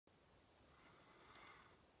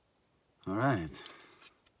All right.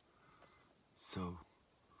 So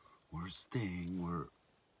we're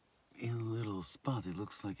in a little spot. It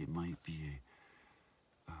looks like it might be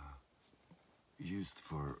used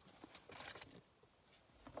for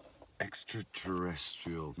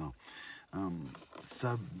extraterrestrial, no,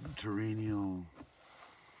 subterranean.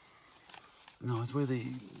 No, it's where they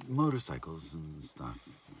motorcycles and stuff,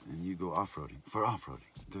 and you go off-roading. For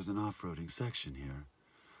off-roading, there's an off-roading section here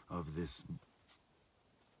of this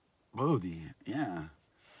Bodhi, yeah.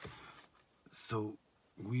 So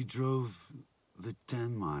we drove the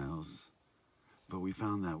 10 miles, but we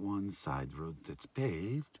found that one side road that's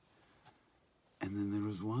paved, and then there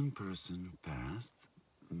was one person who passed,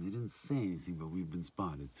 and they didn't say anything, but we've been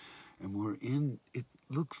spotted. And we're in, it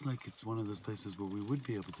looks like it's one of those places where we would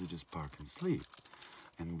be able to just park and sleep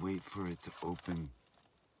and wait for it to open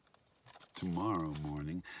tomorrow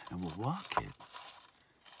morning, and we'll walk it.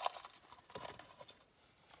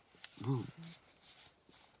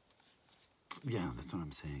 Yeah, that's what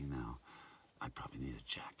I'm saying now. I probably need a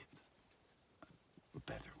jacket. A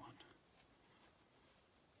better one.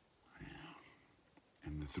 Yeah.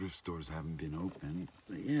 And the thrift stores haven't been open.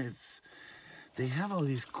 Yeah, they have all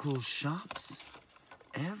these cool shops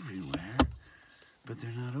everywhere, but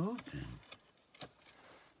they're not open.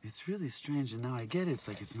 It's really strange, and now I get it. It's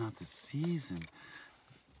like it's not the season.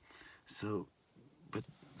 So, but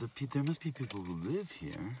there must be people who live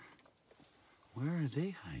here. Where are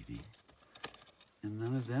they hiding? And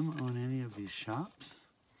none of them own any of these shops?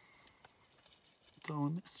 It's all a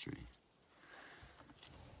mystery.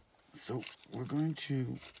 So we're going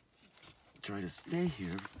to try to stay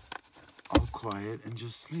here, all quiet, and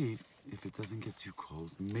just sleep if it doesn't get too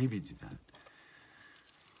cold. And maybe do that.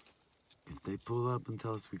 If they pull up and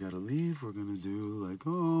tell us we gotta leave, we're gonna do like,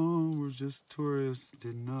 oh, we're just tourists,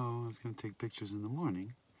 didn't know. I was gonna take pictures in the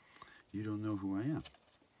morning. You don't know who I am,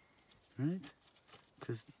 right?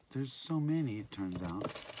 Because there's so many, it turns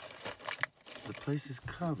out. The place is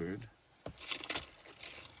covered.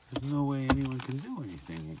 There's no way anyone can do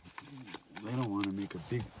anything. They don't want to make a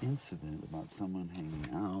big incident about someone hanging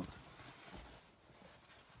out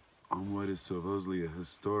on what is supposedly a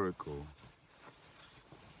historical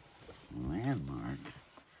landmark.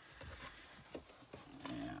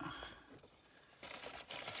 Yeah.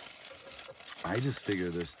 I just figure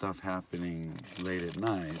there's stuff happening late at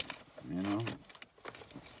night, you know?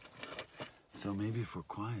 So maybe if we're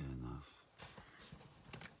quiet enough,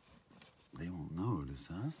 they won't notice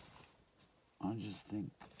us. I just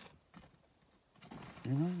think,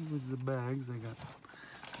 you know, with the bags, they got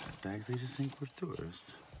bags, they just think we're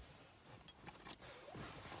tourists.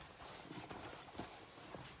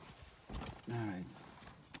 All right,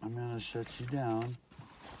 I'm gonna shut you down.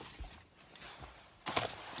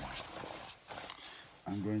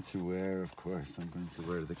 I'm going to wear, of course, I'm going to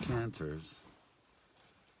wear the canters.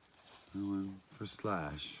 The one for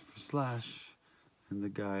Slash, and the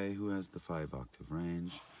guy who has the 5-octave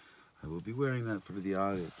range. I will be wearing that for the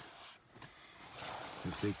audit.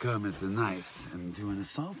 If they come at the night and do an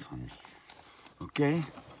assault on me, okay?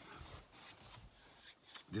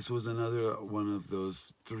 This was another one of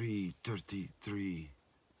those 333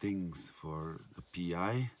 things for the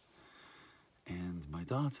PI and my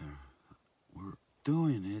daughter. We're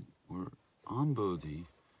doing it. We're on Bodhi.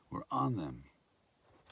 We're on them.